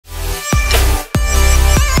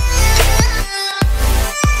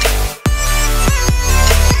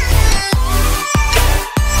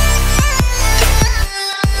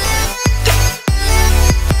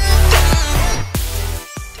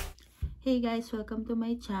guys! Welcome to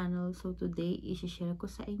my channel. So today, i-share ko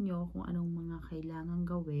sa inyo kung anong mga kailangan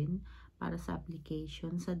gawin para sa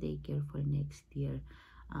application sa daycare for next year.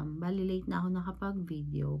 Bali late na ako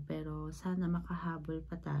nakapag-video pero sana makahabol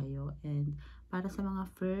pa tayo. And para sa mga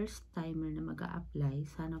first timer na mag-a-apply,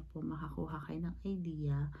 sana po makakuha kayo ng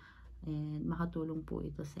idea and makatulong po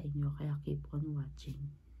ito sa inyo. Kaya keep on watching.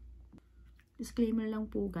 Disclaimer lang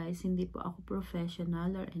po guys, hindi po ako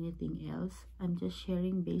professional or anything else. I'm just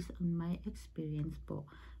sharing based on my experience po.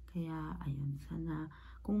 Kaya ayun, sana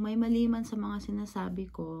kung may mali man sa mga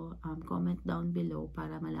sinasabi ko, comment down below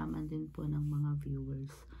para malaman din po ng mga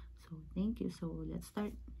viewers. So thank you. So let's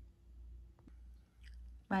start.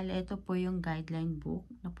 Bale, ito po yung guideline book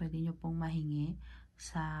na pwede nyo pong mahingi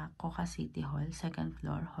sa Koka City Hall, 2nd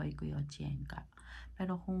floor, Hoy-Kuyochienka.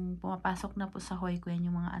 Pero kung pumapasok na po sa Hoy-Kuen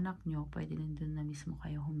yung mga anak nyo, pwede rin dun na mismo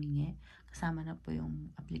kayo humingi. Kasama na po yung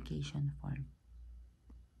application form.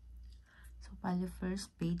 So, bale, first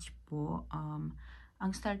page po,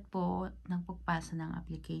 ang start po ng pagpasa ng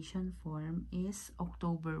application form is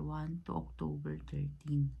October 1 to October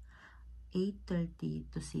 13. 8:30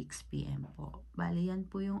 to 6 p.m. po. Bale, yan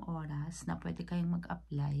po yung oras na pwede kayong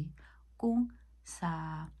mag-apply kung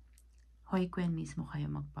sa Hoy-Kuen mismo kayo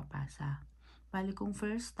magpapasa. Bale, kung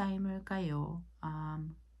first timer kayo,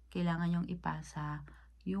 kailangan nyong ipasa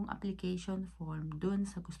yung application form dun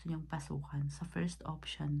sa gusto nyong pasukan, sa first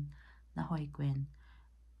option na Hoy-Kuen.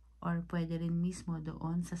 Or pwede rin mismo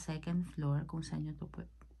doon sa 2nd floor kung saan nyo to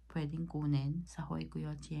pwedeng kunin sa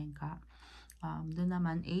Hoy-Kuyochienka. Doon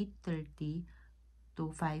naman 8:30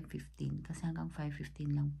 to 5:15 kasi hanggang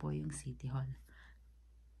 5:15 lang po yung City Hall.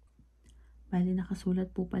 Bali,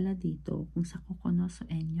 nakasulat po pala dito kung sa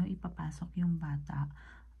kukonosuin nyo ipapasok yung bata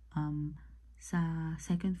sa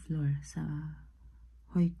 2nd floor sa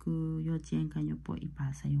Hoy-Kuyochienka nyo po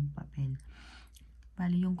ipasa yung papel.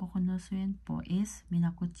 Bali, yung kukonosuin po is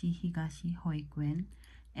Minakuchi Higashi Hoy-Kuen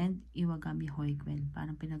and Iwagami Hoy-Kuen.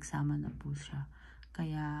 Parang pinagsama na po siya.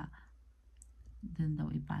 Kaya doon daw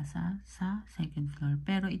ipasa sa 2nd floor.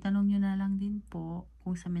 Pero itanong nyo na lang din po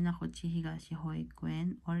kung sa Minakuchi Higashi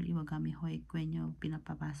Hoy-Kuen or Iwagami Hoy-Kuen nyo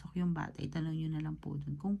pinapapasok yung bata. Itanong nyo na lang po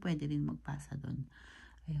doon kung pwede rin magpasa doon.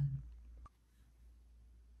 Ayun.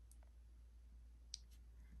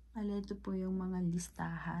 Bale, ito po yung mga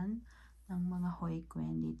listahan ng mga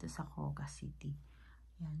Hoy-Kuen dito sa Koka City.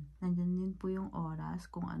 Yan. Nandun din po yung oras,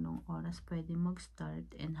 kung anong oras pwede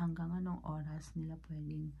mag-start and hanggang anong oras nila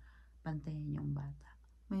pwedeng pantayan yung bata.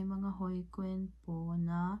 May mga Hoy-Kuen po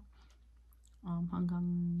na hanggang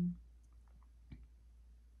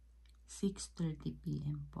 6:30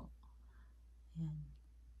 p.m. po. Ayan.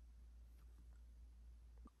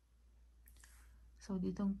 So,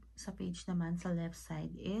 dito sa page naman, sa left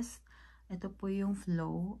side is, ito po yung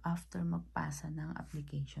flow after magpasa ng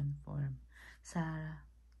application form. Sa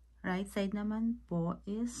right side naman po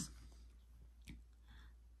is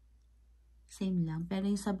same lang.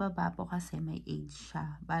 Pero yung sa baba po kasi may age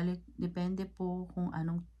siya. Balik, depende po kung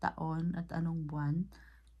anong taon at anong buwan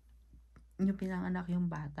yung pinanganak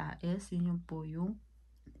yung bata is, yun yung po yung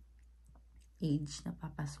age na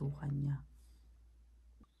papasukan niya.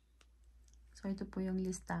 So, ito po yung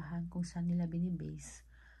listahan kung saan nila binibase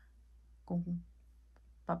kung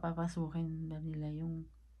papapasukin na nila yung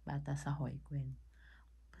bata sa Hoy-Kuen.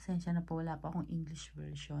 Pasensya na po, wala pa akong English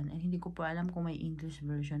version. And hindi ko po alam kung may English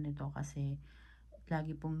version nito kasi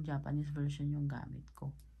lagi pong Japanese version yung gamit ko.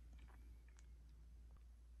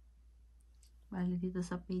 Bali, dito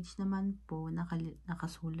sa page naman po,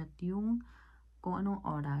 nakasulat yung kung anong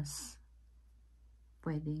oras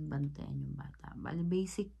pwedeng bantayan yung bata. Bali,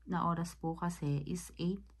 basic na oras po kasi is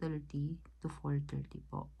 8:30 to 4:30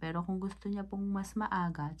 po. Pero kung gusto niya pong mas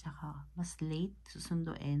maaga, tsaka mas late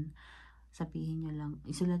susunduin, sabihin nyo lang,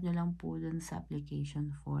 isulat nyo lang po dun sa application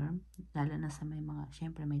form, lalo na sa may mga,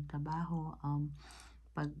 syempre may trabaho,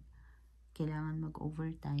 pag kailangan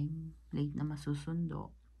mag-overtime, late na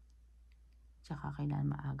masusundo, tsaka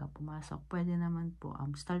kailangan maaga pumasok, pwede naman po,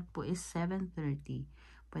 start po is 7:30,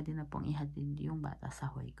 pwede na pong ihatid yung bata sa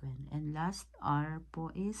Hoy-Kuen. And last hour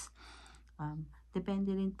po is,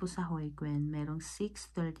 depende rin po sa Hoy-Kuen, merong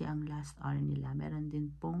 6:30 ang last hour nila, meron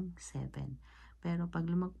din pong 7. Pero pag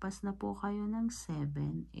lumagpas na po kayo ng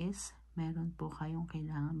 7 is meron po kayong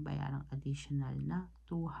kailangan bayarang additional na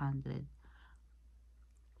 200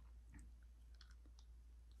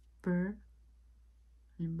 per,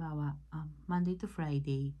 halimbawa, Monday to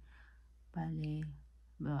Friday. Bale,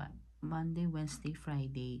 Monday, Wednesday,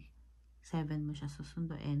 Friday. 7 mo siya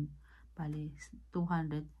susunduin. Bale,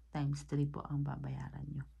 200 times 3 po ang babayaran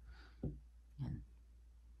nyo. Yan.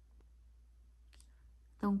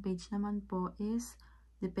 Itong page naman po is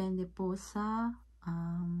Depende po sa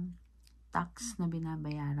tax na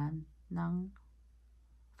binabayaran ng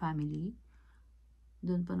family.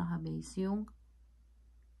 Doon po nakabase yung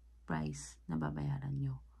price na babayaran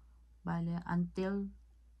nyo. Bale, until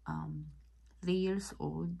 3 years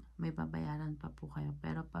old, may babayaran pa po kayo.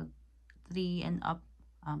 Pero pag 3 and up,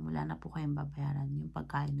 wala na po kayong babayaran. Yung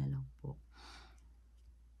pagkain na lang po.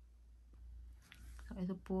 So,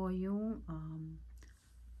 ito po yung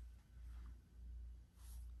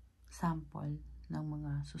sample ng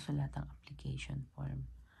mga susulatang application form.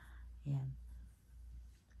 Ayan.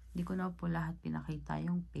 Hindi ko na po lahat pinakita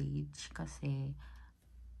yung page kasi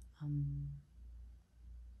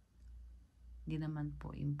hindi naman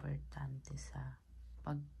po importante sa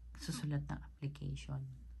pagsusulat ng application.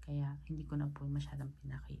 Kaya hindi ko na po masyadong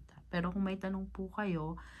pinakita. Pero kung may tanong po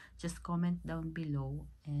kayo, just comment down below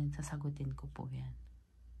and sasagutin ko po yan.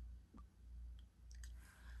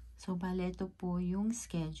 So, bale, ito po yung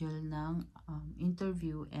schedule ng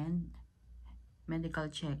interview and medical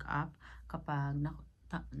check-up kapag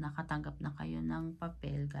nakatanggap na kayo ng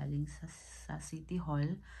papel galing sa City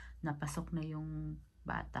Hall, napasok na yung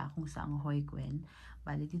bata kung saang Hoykwen.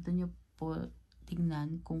 Bale, dito nyo po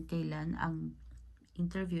tingnan kung kailan ang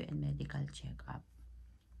interview and medical check-up.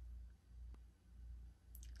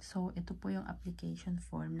 So, ito po yung application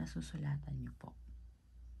form na susulatan nyo po.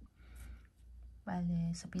 Bale,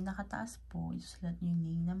 sa pinakataas po, isusulat nyo yung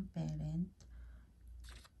name ng parent.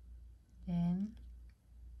 Then,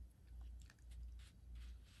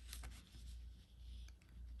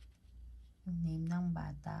 yung name ng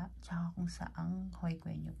bata, tsaka kung saang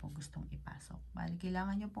Hoykwen nyo po gustong ipasok. Bale,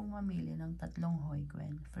 kailangan nyo pong mamili ng 3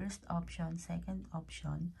 Hoykwen. First option, second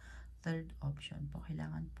option, third option po.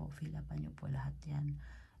 Kailangan po, fill upan nyo po lahat yan.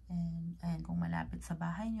 And, ayan, kung malapit sa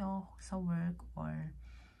bahay nyo, sa work, or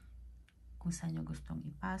kung saan nyo gustong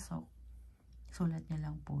ipasok, sulat nyo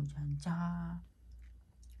lang po dyan. Tsaka,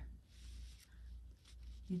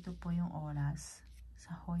 dito po yung oras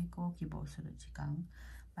sa Hoyko, Kiboso, Chikang.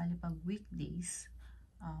 Bali, pag weekdays,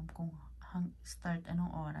 kung start anong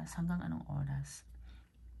oras, hanggang anong oras.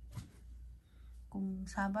 Kung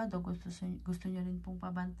Sabado, gusto nyo rin pong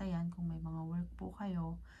pabantayan, kung may mga work po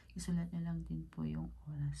kayo, isulat nyo lang din po yung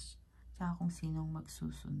oras. Tsaka kung sinong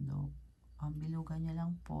magsusundo. Bilugan nyo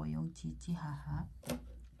lang po yung chichi-haha.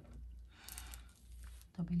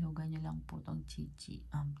 Ito, bilugan nyo lang po itong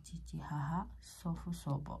chichi-haha,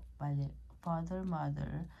 sofu-sobo. Bali, father,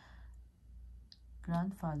 mother,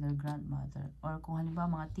 grandfather, grandmother. Or kung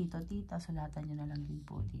halimbawa mga tito-tita, sulatan nyo na lang din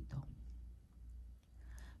po dito.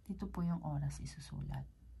 Dito po yung oras isusulat.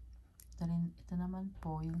 Ito naman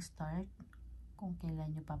po yung start, kung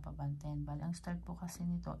kailan nyo papabantayan. Bali, ang start po kasi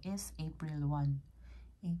nito is April 1.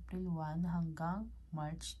 April 1 hanggang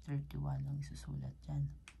March 31 ang isusulat dyan.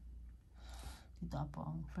 Dito po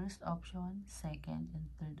ang first option, second, and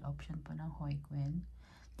third option po ng Hoykwen.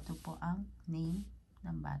 Ito po ang name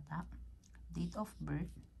ng bata, date of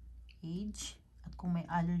birth, age, at kung may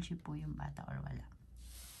allergy po yung bata or wala.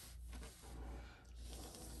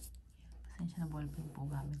 Pasensya na, ballpen po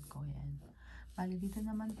gamit ko yan. Bali, dito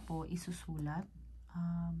naman po isusulat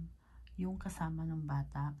yung kasama ng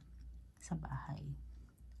bata sa bahay.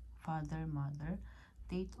 Father, mother,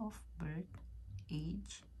 date of birth,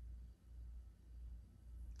 age,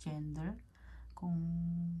 gender, kung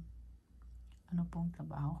ano pong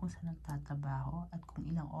trabaho, kung saan nagtatrabaho, at kung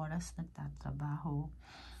ilang oras nagtatrabaho.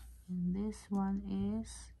 And this one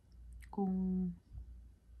is kung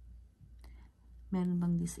meron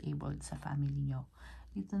bang disabled sa family nyo.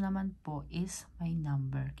 Dito naman po is may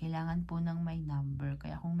number. Kailangan po ng may number.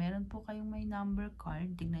 Kaya kung meron po kayong may number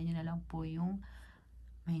card, tignan nyo na lang po yung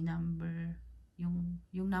may number, yung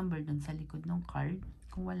number dun sa likod ng card.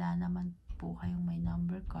 Kung wala naman po kayong may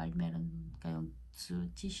number card, meron kayong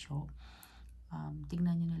tsuchisho,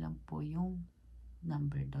 tignan nyo na lang po yung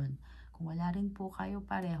number dun. Kung wala rin po kayo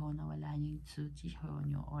pareho na wala nyo yung tsuchisho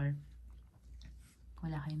nyo or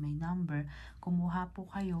wala kayong may number, kumuha po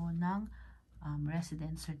kayo ng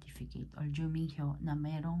resident certificate or jumingyo na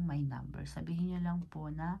merong may number. Sabihin nyo lang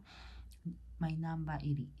po na may namba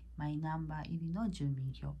iri. May namba iri no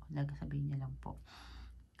jumingyo. Sabihin nyo lang po.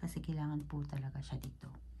 Kasi kailangan po talaga siya dito.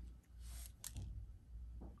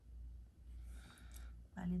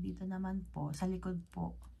 Bali, dito naman po, sa likod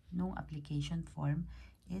po nung application form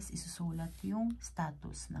is isusulat yung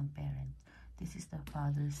status ng parent. This is the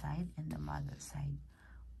father side and the mother side.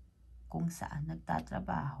 Kung saan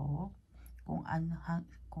nagtatrabaho, kung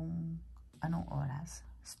anong oras,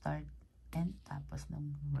 start and tapos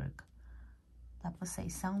ng work. Tapos sa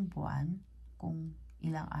isang buwan, kung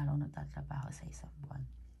ilang araw nagtatrabaho sa isang buwan.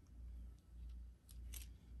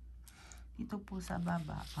 dito po sa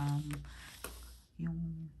baba,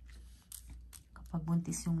 yung kapag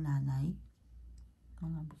buntis yung nanay,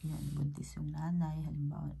 buntis yung nanay,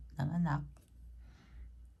 halimbawa ng anak,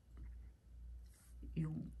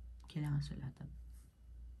 yung kailangan sulatan.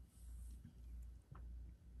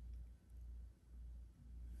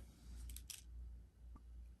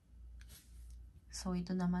 So,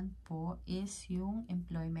 ito naman po is yung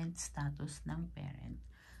employment status ng parent.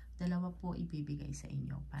 Dalawa po ibibigay sa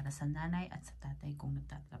inyo para sa nanay at sa tatay kung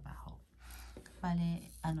nagtatrabaho. Bale,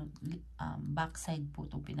 back side po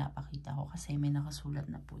itong pinapakita ko kasi may nakasulat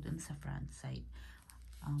na po dun sa front side.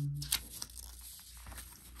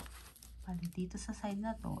 Bale, dito sa side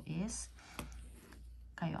na to is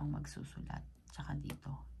kayo ang magsusulat. Tsaka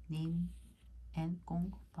dito, name and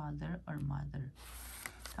kung father or mother.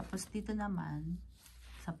 Tapos dito naman,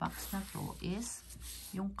 sa box na to is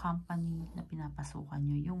yung company na pinapasukan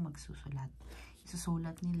nyo yung magsusulat.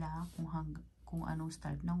 Isusulat nila kung anong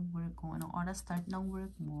start ng work, kung anong oras start ng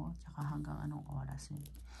work mo, tsaka hanggang anong oras yun.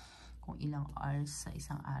 Kung ilang hours sa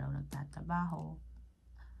isang araw nagtatrabaho,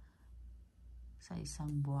 sa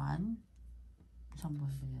isang buwan ba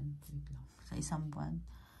yan? Wait lang. Sa isang buwan.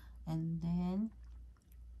 And then,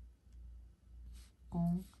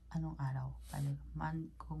 kung anong araw.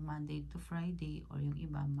 Kung Monday to Friday or yung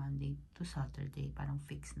iba Monday to Saturday, parang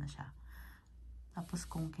fix na siya. Tapos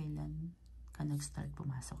kung kailan ka nag-start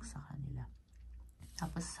pumasok sa kanila.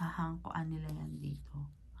 Tapos sa hangkoan nila yan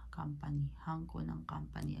dito. Company. Hangko ng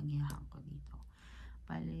company ang ihangko dito.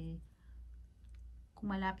 Bale,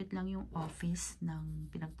 kung malapit lang yung office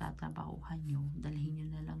ng pinagtatrabahuhan nyo, dalhin nyo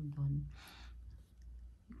na lang doon.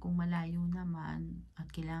 Kung malayo naman at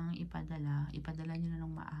kailangan ipadala nyo na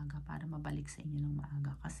ng maaga para mabalik sa inyo ng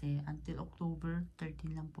maaga. Kasi until October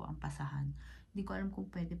 13 lang po ang pasahan. Hindi ko alam kung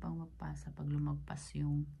pwede pang magpasa pag lumagpas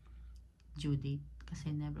yung due date.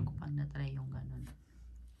 Kasi never ko pang na-try yung ganun.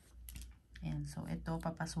 Ayan, so ito,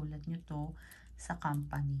 papasulat nyo to sa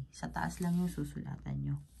company. Sa taas lang yung susulatan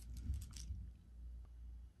nyo.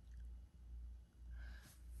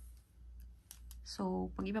 So,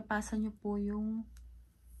 pag ipapasa nyo po yung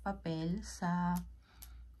papel sa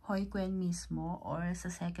Hoy Kuen mismo or sa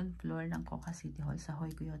second floor ng Koka City Hall sa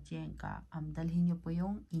Hoy Kuyotienka, dalhin nyo po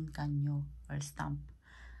yung inkan nyo or stamp.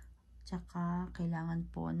 Tsaka, kailangan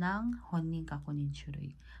po ng Honning Kakunin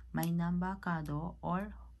Shuroy. May namba kado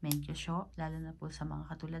or Menkyo, lalo na po sa mga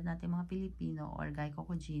katulad natin mga Pilipino or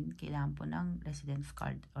Gaikokujin, kailangan po ng residence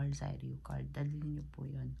card or Zairyu card. Dalhin nyo po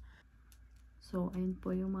yun. So, ayun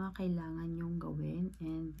po yung mga kailangan nyong gawin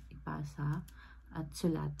and ipasa at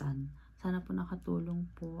sulatan. Sana po nakatulong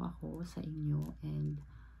po ako sa inyo and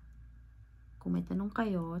kung may tanong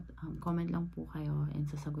kayo, comment lang po kayo and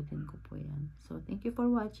sasagutin ko po yan. So, thank you for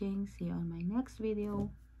watching. See you on my next video.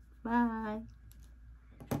 Bye!